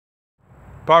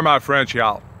Pardon my French,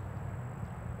 y'all.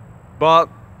 But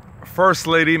First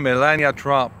Lady Melania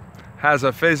Trump has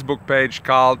a Facebook page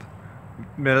called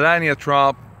Melania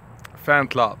Trump Fan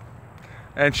Club.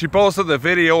 And she posted a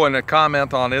video and a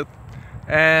comment on it.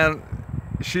 And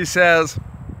she says,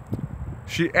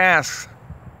 she asks,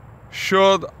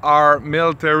 should our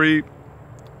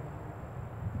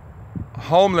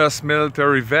homeless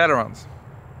military veterans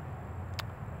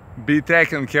be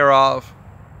taken care of,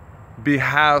 be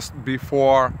housed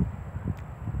before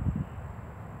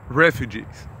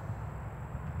refugees?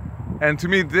 And to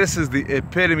me, this is the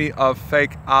epitome of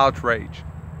fake outrage.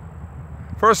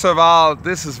 First of all,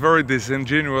 this is very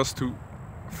disingenuous to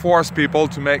force people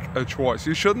to make a choice.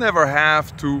 You should never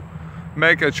have to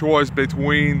make a choice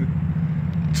between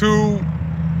two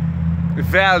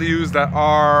values that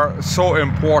are so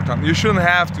important. You shouldn't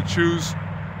have to choose,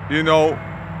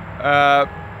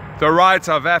 the rights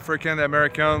of African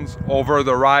Americans over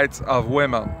the rights of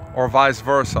women, or vice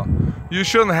versa. You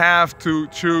shouldn't have to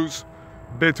choose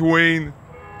between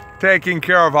taking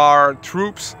care of our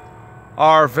troops,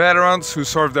 our veterans who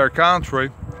serve their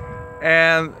country,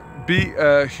 and be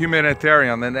a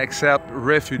humanitarian and accept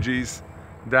refugees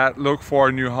that look for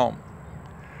a new home.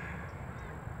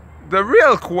 The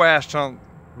real question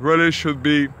really should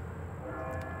be,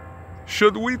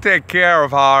 should we take care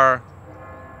of our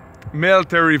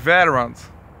military veterans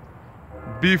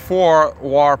before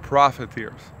war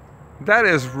profiteers? That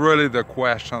is really the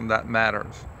question that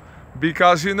matters.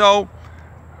 Because,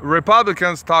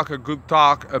 Republicans talk a good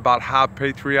talk about how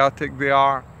patriotic they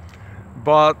are,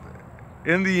 but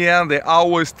in the end, they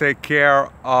always take care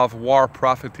of war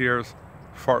profiteers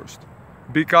first,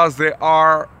 because they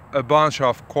are a bunch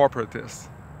of corporatists.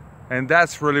 And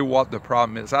that's really what the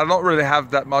problem is. I don't really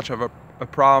have that much of a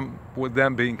problem with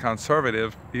them being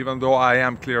conservative, even though I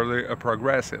am clearly a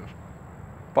progressive.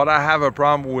 But I have a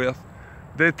problem with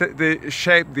they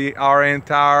shape our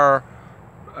entire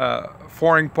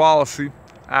foreign policy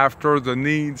after the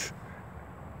needs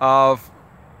of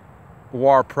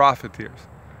war profiteers.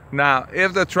 Now,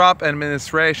 if the Trump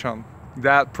administration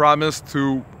that promised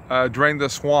to drain the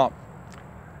swamp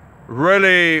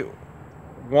really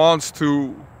wants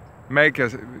to make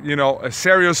a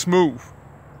serious move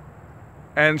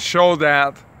and show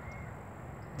that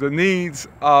the needs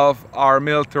of our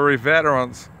military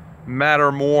veterans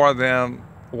matter more than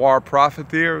war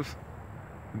profiteers,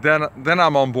 then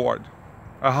I'm on board,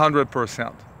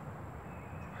 100%.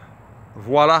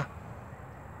 Voila.